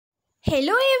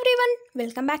Hello everyone,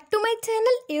 welcome back to my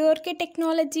channel AORK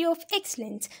Technology of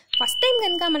Excellence. First time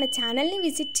కనుక మన ఛానల్ని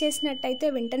visit చేసినట్టయితే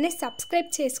వెంటనే సబ్స్క్రైబ్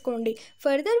చేసుకోండి.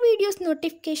 ఫర్దర్ వీడియోస్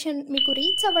నోటిఫికేషన్ మీకు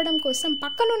రీచ్ అవ్వడం కోసం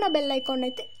పక్కనున్న బెల్ ఐకాన్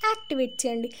అయితే యాక్టివేట్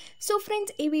చేయండి. సో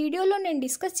ఫ్రెండ్స్, ఈ వీడియోలో నేను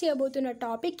డిస్కస్ చేయబోతున్న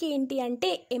టాపిక్ ఏంటి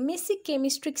అంటే ఎంఎస్సి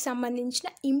కెమిస్ట్రీకి సంబంధించిన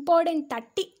ఇంపార్టెంట్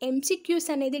 30 MCQs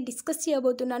అనేది డిస్కస్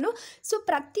చేయబోతున్నాను. సో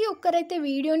ప్రతి ఒక్కరైతే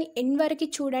వీడియోని ఎండ్ వరకు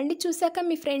చూడండి. చూసాక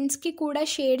మీ ఫ్రెండ్స్కి కూడా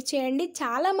షేర్ చేయండి.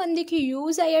 చాలామందికి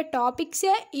యూజ్ అయ్యే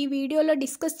టాపిక్సే ఈ వీడియోలో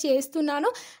డిస్కస్ చేస్తున్నాను.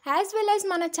 యాజ్ వెల్ యాజ్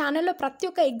మన ఛానల్లో ప్రతి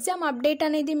ఒక్క ఎగ్జామ్ అప్డేట్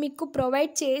అనేది మీకు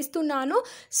ప్రొవైడ్ చేస్తున్నాను.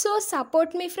 సో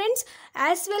సపోర్ట్ మీ ఫ్రెండ్స్.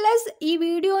 యాజ్ వెల్ యాజ్ ఈ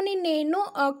వీడియోని నేను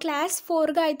క్లాస్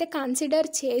 4గా అయితే కన్సిడర్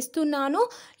చేస్తున్నాను.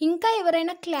 ఇంకా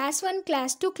ఎవరైనా class 1,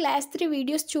 class 2, class 3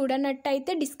 videos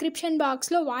చూడనట్టయితే description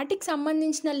బాక్స్లో వాటికి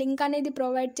సంబంధించిన లింక్ అనేది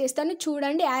ప్రొవైడ్ చేస్తాను,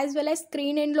 చూడండి. యాజ్ వెల్ యాజ్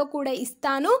స్క్రీన్ ఎండ్లో కూడా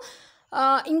ఇస్తాను.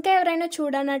 ఇంకా ఎవరైనా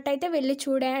చూడనట్టయితే వెళ్ళి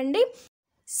చూడండి.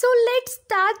 So let's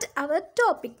start our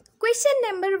topic. Question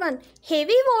number 1.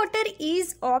 Heavy water is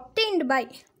obtained by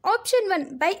option 1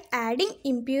 by adding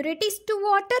impurities to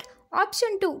water,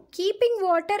 option 2 keeping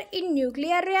water in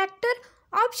nuclear reactor,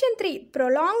 option 3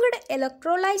 prolonged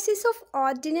electrolysis of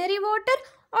ordinary water,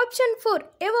 option 4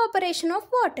 evaporation of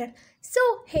water. So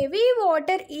heavy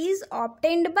water is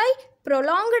obtained by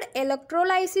prolonged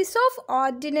electrolysis of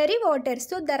ordinary water.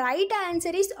 So the right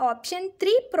answer is option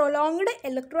 3, prolonged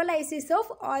electrolysis of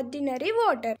ordinary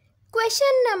water.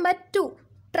 Question number 2.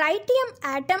 Tritium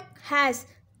atom has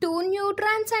 2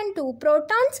 neutrons and 2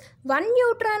 protons, 1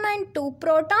 neutron and 2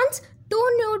 protons, 2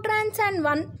 neutrons and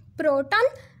 1 proton,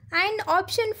 and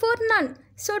option 4 none.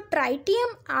 So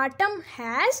tritium atom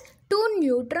has 2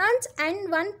 neutrons and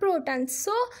 1 proton.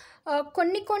 So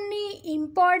కొన్ని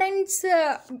importance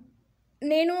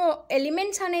నేను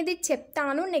elements అనేది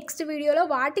చెప్తాను next వీడియోలో.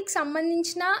 వాటికి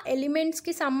సంబంధించిన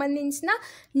ఎలిమెంట్స్కి సంబంధించిన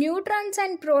neutrons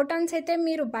and protons అయితే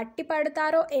మీరు బట్టి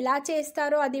పడతారో, ఎలా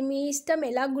చేస్తారో అది మీ ఇష్టం,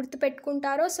 ఎలా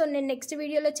గుర్తుపెట్టుకుంటారో. సో నేను నెక్స్ట్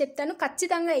వీడియోలో చెప్తాను.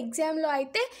 ఖచ్చితంగా ఎగ్జామ్లో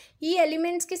అయితే ఈ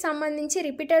ఎలిమెంట్స్కి సంబంధించి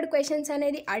రిపీటెడ్ క్వశ్చన్స్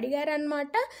అనేది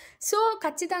అడిగారనమాట. సో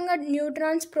ఖచ్చితంగా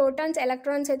న్యూట్రాన్స్, ప్రోటాన్స్,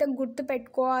 ఎలక్ట్రాన్స్ అయితే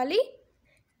గుర్తుపెట్టుకోవాలి.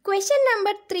 Question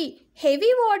number 3. Heavy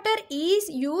water is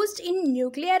used in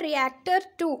nuclear reactor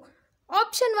to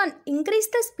option 1 increase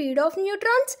the speed of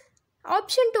neutrons,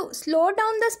 option 2 slow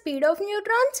down the speed of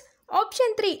neutrons, option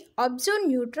 3 absorb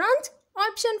neutrons,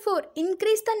 option 4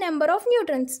 increase the number of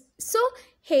neutrons. So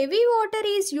heavy water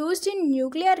is used in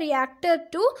nuclear reactor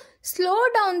to slow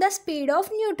down the speed of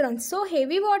neutrons. So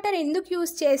heavy water ఎందుకు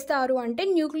use చేస్తారు అంటే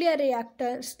nuclear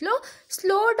రియాక్టర్స్లో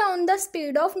slow down the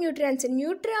speed of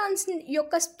neutrons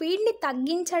యొక్క స్పీడ్ని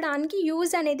తగ్గించడానికి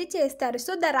use అనేది చేస్తారు.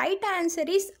 So the right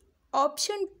answer is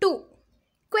option 2.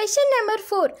 Question number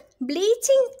 4.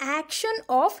 Bleaching action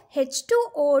of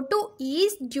H2O2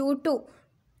 is due to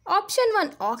option 1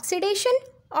 oxidation,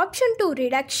 option 2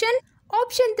 reduction,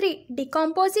 option 3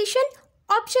 decomposition,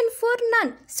 option 4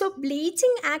 none. So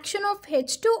bleaching action of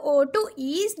H2O2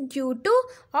 is due to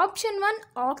option 1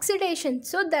 oxidation.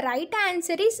 So the right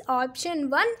answer is option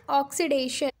 1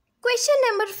 oxidation. Question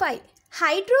number 5.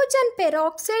 Hydrogen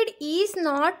peroxide is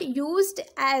not used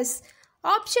as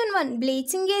option 1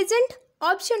 bleaching agent,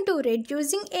 option 2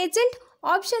 reducing agent,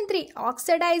 option 3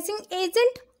 oxidizing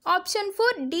agent, option 4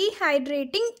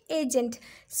 dehydrating agent.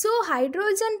 So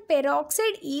hydrogen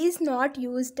peroxide is not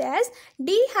used as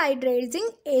dehydrating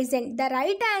agent. The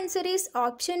right answer is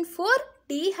option 4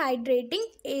 dehydrating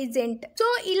agent. So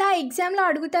ఇలా ఎగ్జామ్లో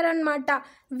అడుగుతారనమాట.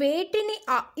 వేటిని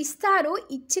ఇస్తారు,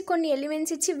 ఇచ్చి కొన్ని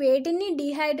elements ఇచ్చి వేటిని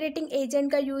dehydrating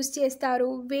ఏజెంట్గా use చేస్తారు,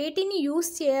 వేటిని యూజ్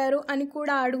చేయరు అని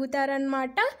కూడా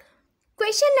అడుగుతారనమాట.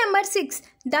 Question number 6.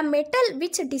 The metal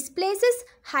which displaces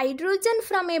hydrogen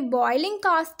from a boiling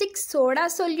caustic soda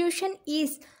solution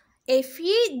is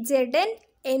FeZnMgAg.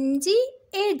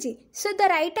 So the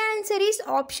right answer is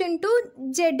option 2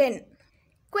 Zn.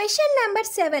 Question number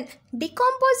 7.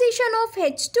 Decomposition of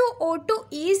H2O2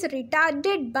 is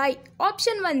retarded by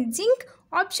option 1 zinc,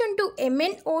 option 2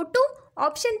 MnO2,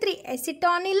 option 3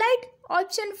 acetonylide,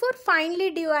 option 4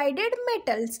 finely divided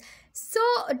metals. So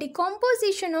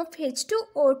decomposition of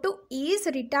H2O2 is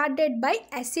retarded by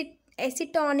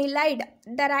acetonylide.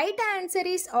 The right answer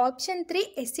is option 3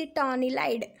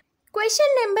 acetonylide. Question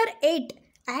number 8.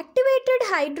 Activated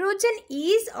hydrogen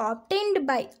is obtained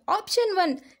by option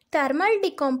 1 thermal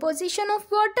decomposition of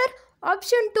water,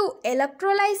 option 2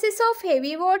 electrolysis of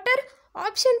heavy water,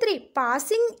 Option 3,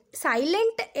 passing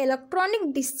silent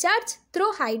electronic discharge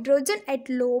through hydrogen at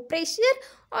low pressure.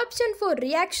 Option 4,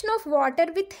 reaction of water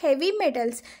with heavy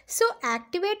metals. So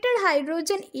activated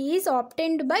hydrogen is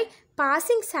obtained by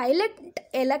passing silent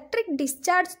electric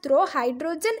discharge through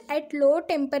hydrogen at low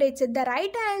temperature. The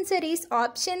right answer is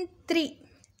option 3.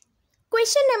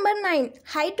 Question number 9.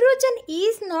 Hydrogen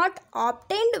is not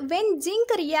obtained when zinc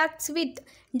reacts with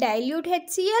dilute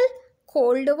HCl,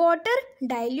 cold water,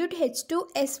 dilute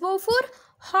H2SO4,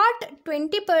 hot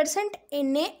 20%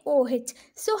 NaOH.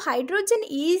 So hydrogen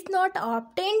is not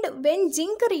obtained when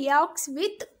zinc reacts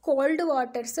with cold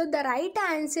water. So the right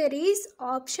answer is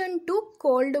option 2,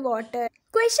 cold water.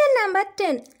 Question number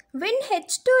 10. When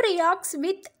H2 reacts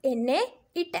with Na,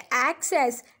 it acts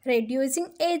as reducing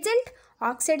agent,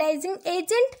 oxidizing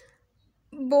agent,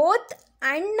 both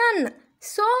and none.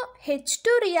 So H2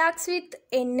 reacts with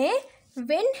Na.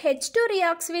 When H2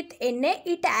 reacts with Na,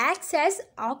 it acts as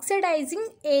oxidizing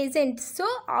agent. So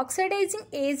oxidizing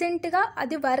agent ga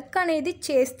adi work anedi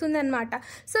chestundannamata.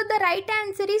 So the right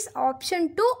answer is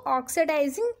option 2,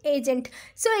 oxidizing agent.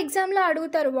 So exam lo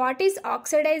adugutaru, what is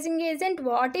oxidizing agent,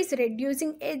 what is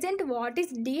reducing agent, what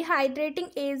is dehydrating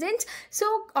agents. So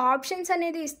options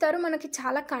anedi istaru, manaki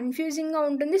chaala confusing ga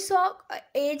untundi. So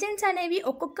agents anevi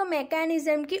okkokka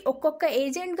mechanism ki okkokka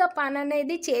agent ga pan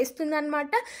anedi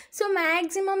chestundannamata. So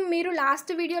maximum మీరు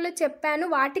last వీడియోలో చెప్పాను,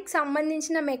 వాటికి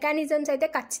సంబంధించిన mechanisms అయితే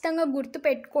ఖచ్చితంగా గుర్తు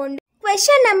పెట్టుకోండి.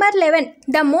 Question number 11.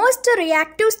 The most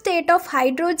reactive state of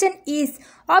hydrogen is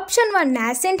option 1,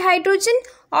 nascent hydrogen,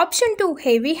 option 2,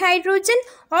 heavy hydrogen,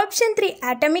 option 3,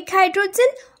 atomic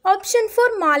hydrogen, option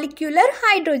 4, molecular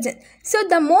hydrogen. So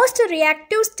the most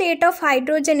reactive state of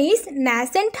hydrogen is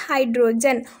nascent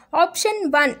hydrogen. Option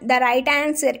 1 the right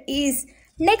answer is.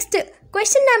 Next,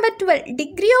 question number 12.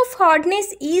 Degree of hardness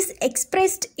is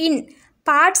expressed in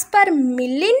parts per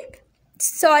million,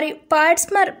 parts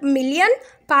per million,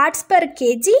 parts per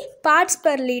kg, parts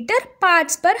per liter,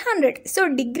 parts per 100. So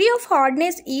degree of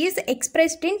hardness is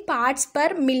expressed in parts per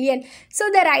million. So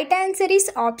the right answer is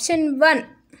option 1.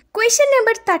 Question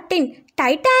number 13.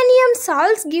 Titanium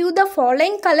salts give the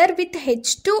following color with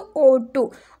H2O2: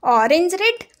 orange,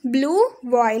 red, blue,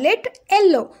 violet,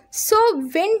 yellow. So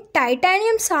when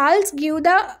titanium salts give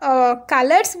the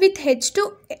colors with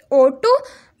H2O2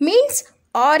 means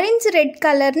orange red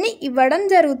color ni ivvadam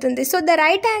jarugutundi. So the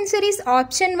right answer is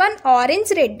option 1,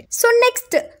 orange red. So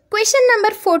next, question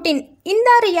number 14. In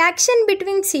the reaction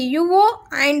between CuO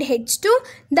and H2,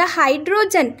 the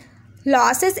hydrogen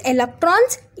losses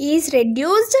electrons, is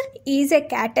reduced, is a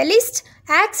catalyst,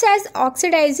 acts as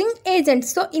oxidizing agent.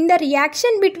 So in the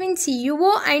reaction between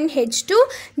CuO and H2,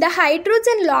 the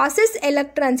hydrogen losses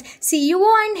electrons.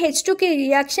 CuO and H2 ki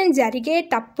reaction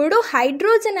జరిగేటప్పుడు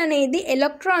hydrogen అనేది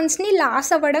electrons ని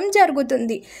loss అవ్వడం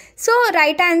జరుగుతుంది. So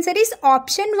right answer is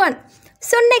option 1.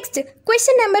 So next,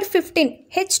 question number 15.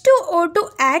 H2O2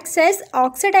 acts as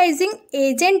oxidizing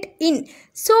agent in.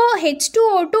 So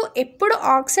H2O2 ఎప్పుడు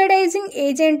oxidising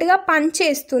ఏజెంట్గా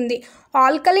పనిచేస్తుంది?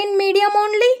 Alkaline medium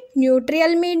only,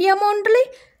 neutral medium only,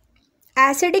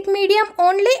 acidic medium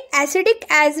only, acidic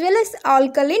as well as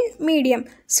alkaline medium.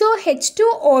 So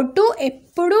H2O2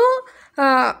 ఎప్పుడు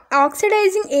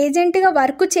oxidising ఏజెంట్గా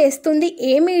work చేస్తుంది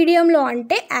ఏ మీడియంలో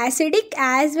అంటే acidic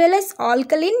as well as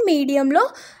alkaline మీడియంలో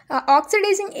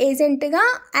oxidising ఏజెంట్గా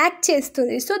యాక్ట్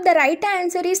చేస్తుంది. So the right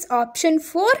answer is option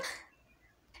 4.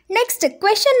 Next,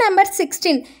 question number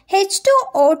 16.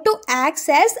 H2O2 acts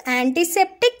as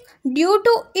antiseptic due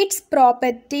to its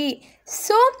property.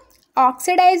 So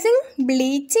oxidizing,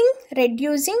 bleaching,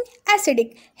 reducing,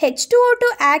 acidic.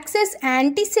 H2O2 acts as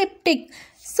antiseptic.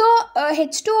 So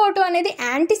H2O2 అనేది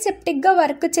యాంటీసెప్టిక్గా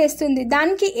work చేస్తుంది.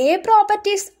 దానికి ఏ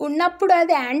properties ఉన్నప్పుడు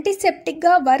అది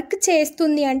యాంటీసెప్టిక్గా work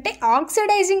చేస్తుంది అంటే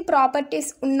oxidising properties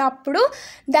ఉన్నప్పుడు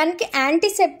దానికి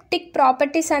antiseptic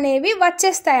properties అనేవి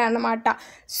వచ్చేస్తాయి అన్నమాట.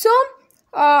 So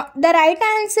the right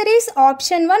answer is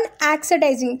option 1,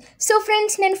 oxidising. So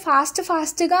friends, నేను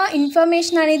ఫాస్ట్గా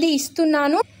ఇన్ఫర్మేషన్ అనేది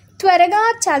ఇస్తున్నాను, త్వరగా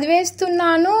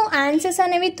చదివేస్తున్నాను, ఆన్సర్స్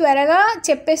అనేవి త్వరగా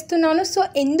చెప్పేస్తున్నాను. సో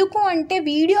ఎందుకు అంటే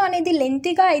వీడియో అనేది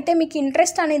లెంతీగా అయితే మీకు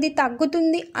ఇంట్రెస్ట్ అనేది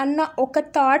తగ్గుతుంది అన్న ఒక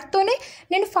థాట్తోనే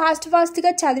నేను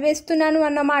ఫాస్ట్గా చదివేస్తున్నాను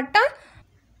అన్నమాట.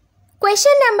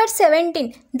 Question number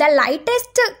 17. The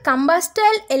lightest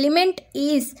combustible element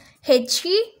is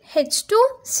He, H2,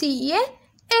 Ca,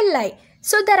 Li.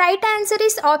 So the right answer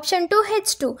is option 2,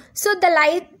 H2. So the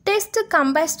lightest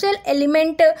combustible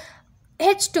element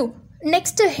H2.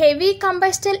 Next, heavy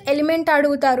combustible element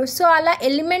అడుగుతారు. సో అలా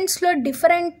ఎలిమెంట్స్లో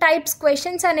డిఫరెంట్ టైప్స్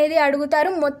క్వశ్చన్స్ అనేది అడుగుతారు.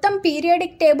 మొత్తం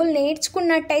periodic table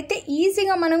నేర్చుకున్నట్టయితే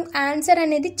ఈజీగా మనం answer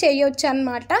అనేది చేయొచ్చు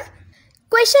అన్నమాట.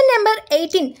 Question number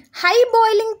 18. High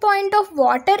boiling point of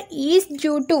water is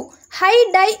due to high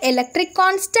dielectric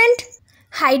constant,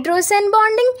 hydrogen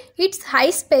bonding, its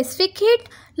high specific heat,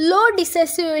 low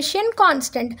dissociation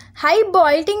constant. High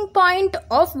boiling point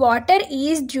of water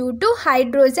is due to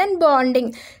hydrogen bonding.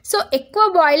 So ఎక్కువ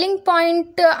boiling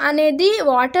point అనేది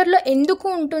వాటర్లో ఎందుకు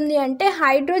ఉంటుంది అంటే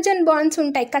hydrogen bonds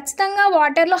ఉంటాయి. ఖచ్చితంగా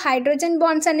వాటర్లో hydrogen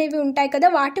bonds అనేవి ఉంటాయి కదా,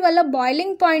 వాటి వల్ల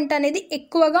బాయిలింగ్ పాయింట్ అనేది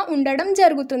ఎక్కువగా ఉండడం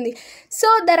జరుగుతుంది.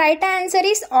 So the right answer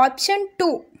is option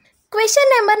 2. Question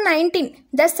number 19.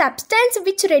 The substance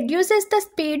which reduces the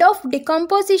speed of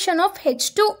decomposition of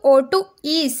H2O2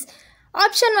 is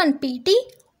option 1 PT,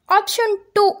 option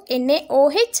 2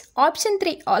 NaOH, option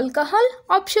 3 alcohol,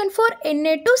 option 4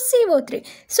 Na2CO3.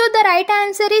 So the right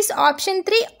answer is option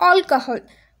 3 alcohol.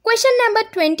 Question number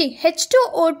 20.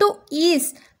 H2O2 is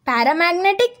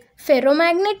paramagnetic,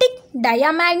 ferromagnetic,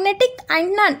 diamagnetic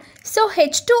and none. So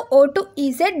H2O2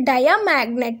 is a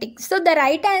diamagnetic. So the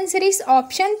right answer is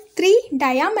option 3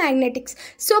 diamagnetics.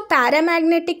 So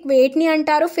paramagnetic weight ni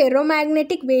antaru,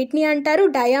 ferromagnetic weight ni antaru,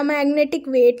 diamagnetic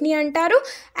weight ni antaru,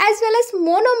 as well as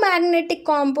monomagnetic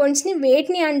compounds ni weight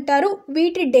ni antaru.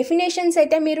 వీటి definitions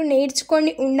అయితే మీరు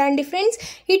నేర్చుకొని ఉండండి friends.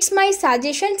 It's my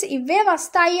suggestions, ఇవే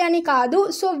వస్తాయి అని కాదు.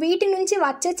 So వీటి నుంచి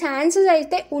వచ్చే ఛాన్సెస్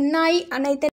అయితే ఉన్నాయి అని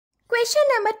అయితే. Question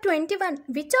number 21.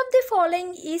 Which of the following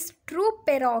is true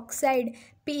peroxide?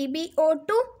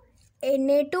 PbO2,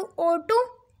 Na2O2,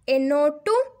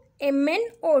 NO2,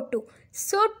 MnO2.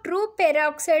 So true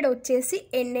peroxide వచ్చేసి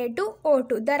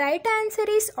Na2O2. The right answer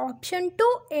is option 2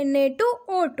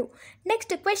 Na2O2.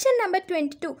 Next question number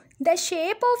 22. The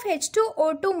shape of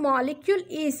H2O2 molecule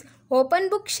is open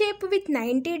book shape with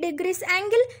 90 degrees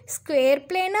angle, square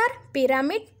planar,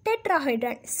 pyramid,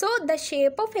 tetrahedron. So the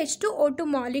shape of H2O2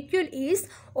 molecule is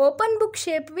open book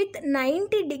shape with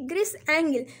 90 degrees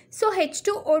angle. So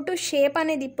H2O2 shape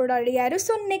అనేది ఇప్పుడు అడిగారు.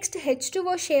 So next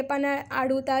H2O shape అని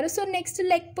అడుగుతారు. So next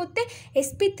లేకపోతే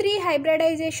sp3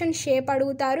 hybridisation shape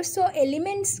అడుగుతారు. So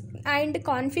elements and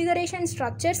configuration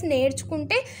structures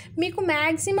నేర్చుకుంటే మీకు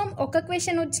maximum ఒక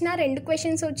క్వశ్చన్ వచ్చినా 2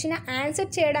 క్వశ్చన్స్ వచ్చినా ఆన్సర్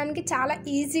చేయడానికి చాలా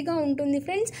ఈజీగా ఉంటుంది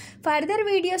ఫ్రెండ్స్. ఫర్దర్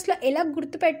వీడియోస్లో ఎలా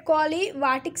గుర్తుపెట్టుకోవాలి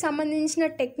వాటికి సంబంధించిన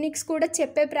టెక్నిక్స్ కూడా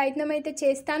చెప్పే ప్రయత్నం అయితే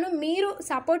చేస్తాను, మీరు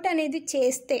సపోర్ట్ అనేది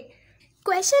చేస్తే.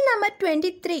 Question number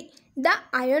 23. The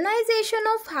ionization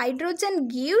of hydrogen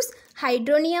gives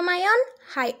hydronium ion,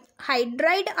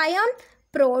 hydride ion,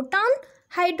 proton,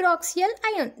 hydroxyl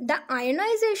ion. The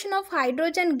ionization of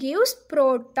hydrogen gives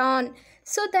proton.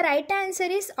 So the right answer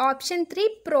is option 3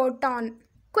 proton.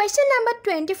 Question number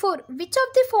 24. Which of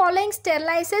the following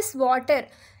sterilizes water?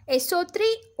 SO3,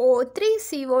 O3,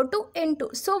 CO2, N2.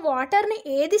 So వాటర్ని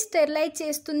ఏది sterilise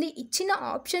చేస్తుంది ఇచ్చిన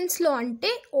ఆప్షన్స్లో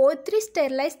అంటే O3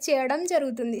 sterilise చేయడం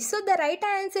జరుగుతుంది. So the right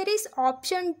answer is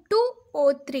option 2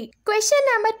 O3. Question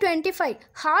number 25.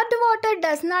 Hard water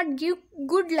does not give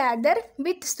good lather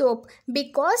with soap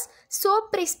because soap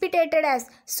precipitated as.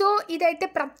 So ఇదైతే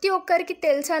ప్రతి ఒక్కరికి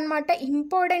తెలుసు అనమాట,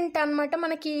 ఇంపార్టెంట్ అనమాట.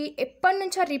 మనకి ఎప్పటి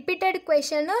నుంచో రిపీటెడ్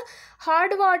క్వశ్చన్.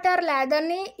 హార్డ్ వాటర్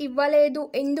ల్యాదర్ని ఇవ్వలేదు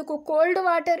ఎందుకు, కోల్డ్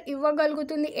వాటర్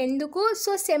ఇవ్వగలుగుతుంది ఎందుకు.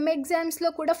 సో సెమ్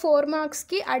ఎగ్జామ్స్లో కూడా 4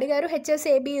 మార్క్స్కి అడిగారు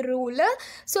HSAB rule.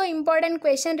 So important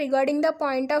question regarding the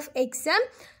point of exam.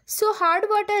 So hard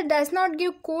water does not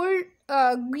give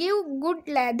good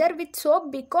lather with soap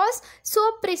because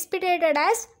soap precipitated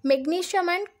as magnesium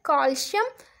and calcium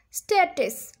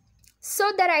status. So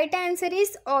the right answer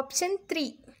is option 3.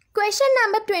 Question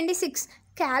number 26.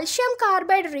 Calcium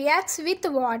carbide reacts with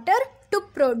water to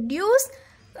produce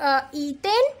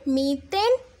ethane,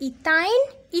 methane, ethine,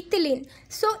 ethylene.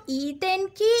 So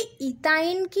ఈథేన్కి,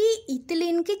 ఇథైన్కి,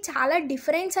 ఇథిలిన్కి చాలా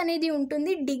difference అనేది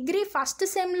ఉంటుంది. Degree first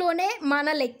సెమ్లోనే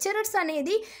మన lecturers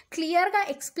అనేది క్లియర్గా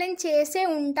explain చేసే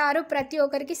ఉంటారు ప్రతి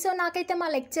ఒక్కరికి. సో నాకైతే మా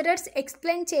లెక్చరర్స్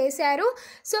ఎక్స్ప్లెయిన్ చేశారు.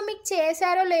 సో మీకు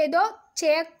చేశారో లేదో,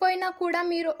 చేయకపోయినా కూడా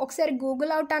మీరు ఒకసారి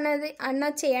గూగుల్ అవుట్ అన్న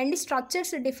చేయండి.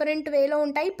 స్ట్రక్చర్స్ డిఫరెంట్ వేలో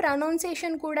ఉంటాయి,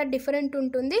 ప్రొనౌన్సియేషన్ కూడా డిఫరెంట్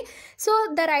ఉంటుంది. So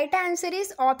the right answer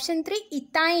is option 3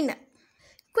 ethyne.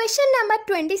 Question number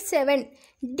 27.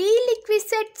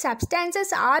 Deliquescent substances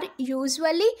are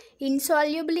usually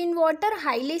insoluble in water,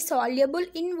 highly soluble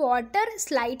in water,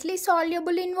 slightly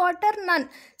soluble in water, none.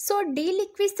 So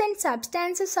deliquescent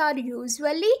substances are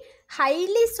usually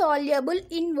highly soluble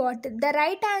in water. The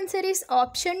right answer is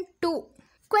option 2.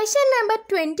 Question number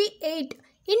 28.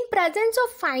 In presence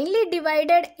of finely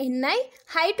divided Ni,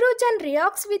 hydrogen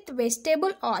reacts with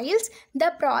vegetable oils.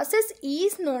 The process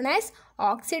is known as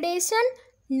oxidation,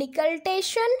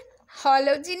 nickelation,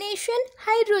 halogenation,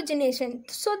 hydrogenation.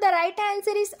 So the right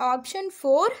answer is option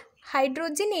 4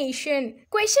 hydrogenation.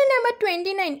 Question number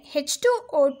 29.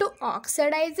 H2O2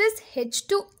 oxidizes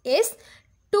H2S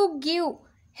to give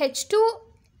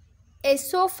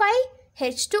H2SO5,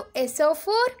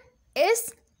 H2SO4,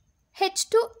 S,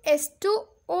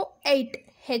 H2S2O8.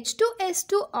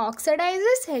 H2S2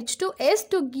 oxidizes H2S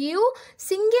to give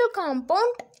single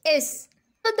compound S.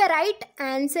 So the right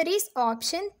answer is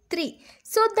option 3.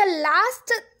 So the last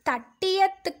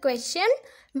 30th question,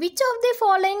 which of the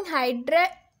following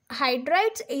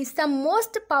hydrides is the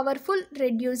most powerful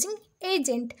reducing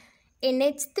agent?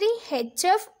 NH3,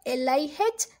 HF,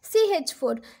 LiH,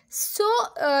 CH4. So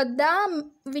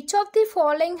which of the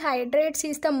following hydrates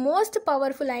is the most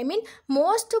powerful,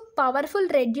 most powerful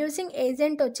reducing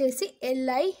agent వచ్చేసి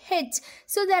LiH.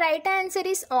 So the right answer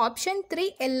is option 3,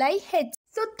 LiH.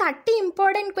 So 30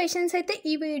 important questions అయితే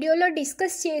ఈ వీడియోలో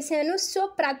discuss చేశాను. So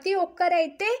ప్రతి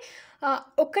ఒక్కరైతే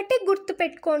ఒకటే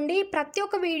గుర్తుపెట్టుకోండి, ప్రతి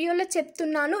ఒక్క వీడియోలో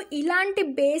చెప్తున్నాను, ఇలాంటి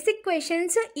బేసిక్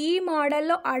క్వశ్చన్స్ ఈ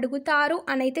మోడల్లో అడుగుతారు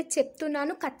అని అయితే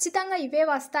చెప్తున్నాను. ఖచ్చితంగా ఇవే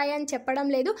వస్తాయని చెప్పడం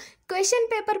లేదు. క్వశ్చన్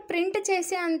పేపర్ ప్రింట్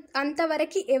చేసే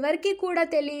అంతవరకు ఎవరికి కూడా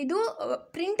తెలియదు,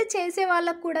 ప్రింట్ చేసే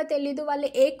వాళ్ళకు కూడా తెలియదు వాళ్ళు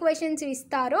ఏ క్వశ్చన్స్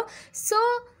ఇస్తారో. సో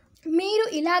మీరు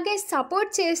ఇలాగే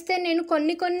సపోర్ట్ చేస్తే నేను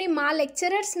కొన్ని మా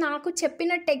లెక్చరర్స్ నాకు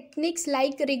చెప్పిన techniques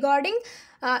like regarding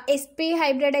SP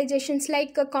హైబ్రిడైజేషన్స్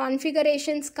like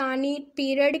configurations కానీ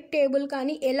పీరియాడిక్ టేబుల్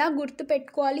కానీ ఎలా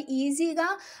గుర్తుపెట్టుకోవాలి, ఈజీగా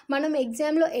మనం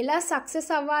ఎగ్జామ్లో ఎలా సక్సెస్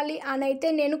అవ్వాలి అని అయితే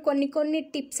నేను కొన్ని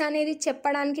టిప్స్ అనేది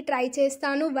చెప్పడానికి ట్రై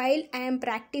చేస్తాను while I'm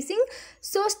practising.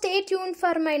 So stay tune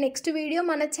for my next video.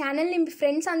 మన ఛానల్ని మీ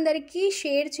ఫ్రెండ్స్ అందరికీ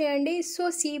షేర్ చేయండి. సో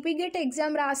CPGET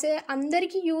ఎగ్జామ్ రాసే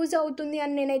అందరికీ యూజ్ అవుతుంది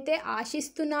అని నేనైతే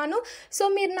ఆశిస్తున్నాను. సో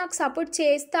మీరు నాకు సపోర్ట్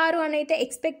చేస్తారు అని అయితే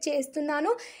ఎక్స్పెక్ట్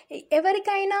చేస్తున్నాను.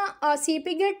 ఎవరికైనా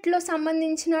CPGETలో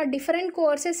సంబంధించిన డిఫరెంట్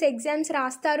కోర్సెస్ ఎగ్జామ్స్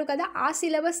రాస్తారు కదా, ఆ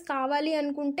సిలబస్ కావాలి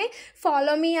అనుకుంటే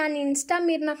ఫాలో మీ ఆన్ ఇన్స్టా.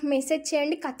 మీరు నాకు మెసేజ్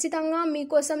చేయండి, ఖచ్చితంగా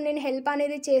మీకోసం నేను హెల్ప్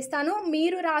అనేది చేస్తాను.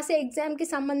 మీరు రాసే ఎగ్జామ్కి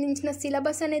సంబంధించిన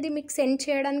సిలబస్ అనేది మీకు సెండ్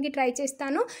చేయడానికి ట్రై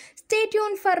చేస్తాను. Stay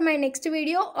tune for my next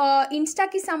video.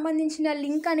 ఇన్స్టాకి సంబంధించిన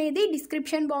లింక్ అనేది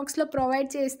డిస్క్రిప్షన్ బాక్స్లో ప్రొవైడ్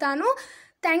చేస్తాను.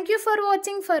 Thank you for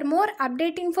watching. For more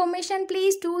update information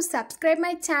please to subscribe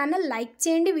my channel. Like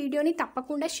చేయండి, వీడియోని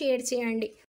తప్పకుండా షేర్ చేయండి.